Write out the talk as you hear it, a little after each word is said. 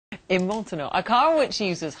In Montano, a car which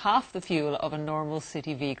uses half the fuel of a normal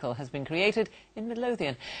city vehicle has been created in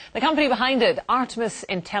Midlothian. The company behind it, Artemis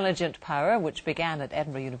Intelligent Power, which began at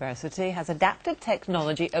Edinburgh University, has adapted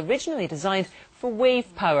technology originally designed for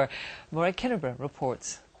wave power. Maura Edinburgh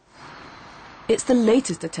reports. It's the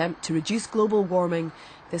latest attempt to reduce global warming.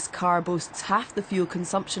 This car boasts half the fuel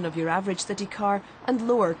consumption of your average city car and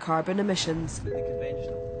lower carbon emissions.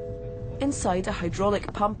 Inside, a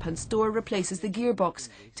hydraulic pump and store replaces the gearbox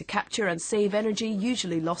to capture and save energy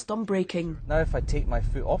usually lost on braking. Now if I take my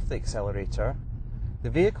foot off the accelerator,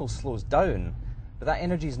 the vehicle slows down, but that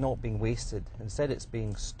energy is not being wasted. Instead it's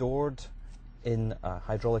being stored in a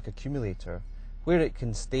hydraulic accumulator where it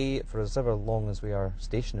can stay for as ever long as we are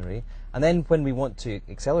stationary, and then when we want to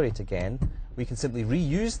accelerate again, we can simply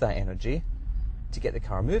reuse that energy to get the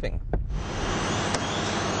car moving.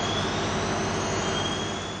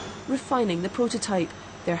 Refining the prototype.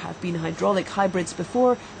 There have been hydraulic hybrids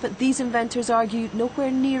before, but these inventors argue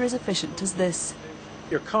nowhere near as efficient as this.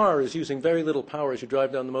 Your car is using very little power as you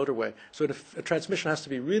drive down the motorway, so a transmission has to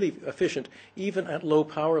be really efficient even at low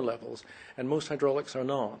power levels, and most hydraulics are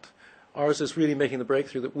not. Ours is really making the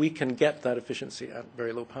breakthrough that we can get that efficiency at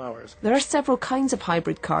very low powers. There are several kinds of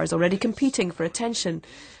hybrid cars already competing for attention.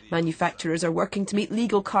 Manufacturers are working to meet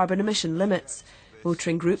legal carbon emission limits.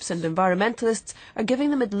 Motoring groups and environmentalists are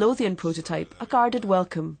giving the Midlothian prototype a guarded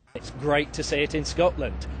welcome. It's great to see it in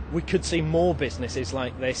Scotland. We could see more businesses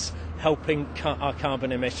like this helping cut our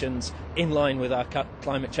carbon emissions in line with our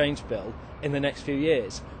climate change bill in the next few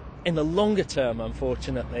years. In the longer term,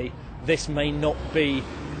 unfortunately, this may not be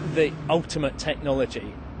the ultimate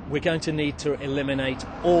technology. We're going to need to eliminate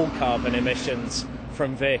all carbon emissions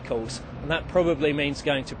from vehicles, and that probably means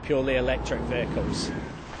going to purely electric vehicles.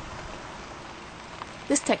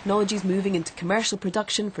 This technology is moving into commercial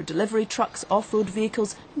production for delivery trucks, off-road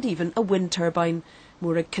vehicles and even a wind turbine.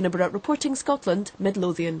 Maura Edinburgh reporting Scotland,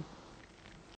 Midlothian.